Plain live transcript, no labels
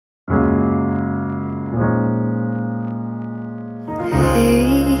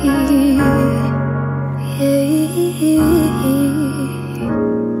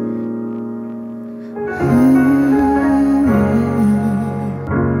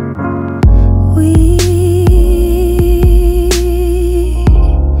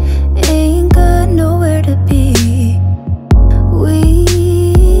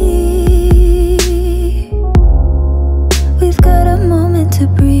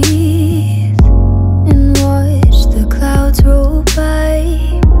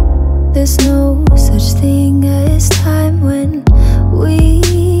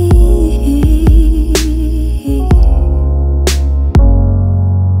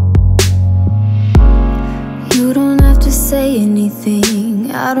say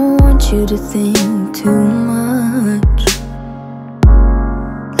anything, I don't want you to think too much.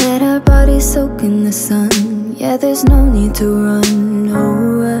 Let our bodies soak in the sun. Yeah, there's no need to run, no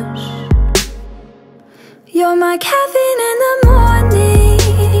rush. You're my caffeine in the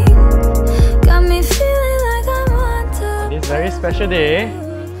morning, got me feeling like I want to. This very special day.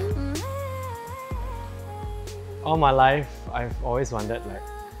 All my life, I've always wondered like,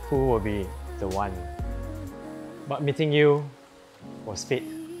 who will be the one? But meeting you was fate.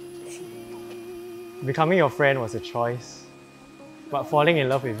 Becoming your friend was a choice, but falling in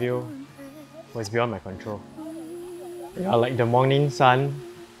love with you was beyond my control. You are like the morning sun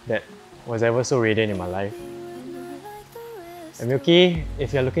that was ever so radiant in my life. And Milky,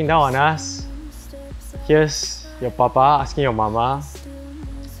 if you're looking down on us, here's your papa asking your mama.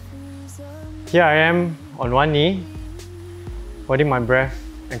 Here I am on one knee, holding my breath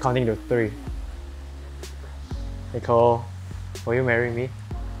and counting to 3. Nicole, will you marry me?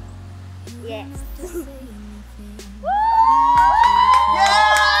 Yes.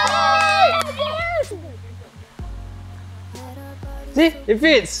 See, it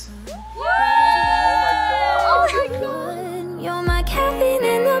fits!